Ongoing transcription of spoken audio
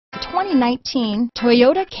2019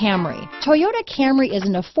 Toyota Camry. Toyota Camry is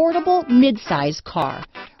an affordable mid-size car.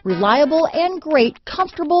 Reliable and great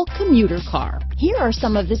comfortable commuter car. Here are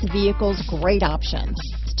some of this vehicle's great options: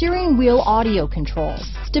 steering wheel audio controls,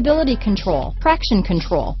 stability control, traction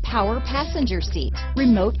control, power passenger seat,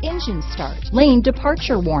 remote engine start, lane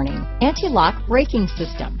departure warning, anti-lock braking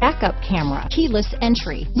system, backup camera, keyless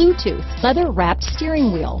entry, Bluetooth, leather-wrapped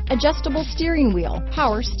steering wheel, adjustable steering wheel,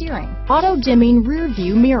 power steering, auto-dimming rear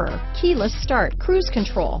view mirror, keyless start, cruise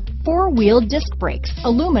control, four-wheel disc brakes,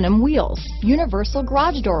 aluminum wheels, universal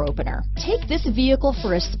garage door opener. Take this vehicle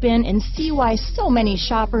for a spin and see why so many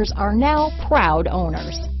shoppers are now proud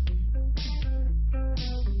owners.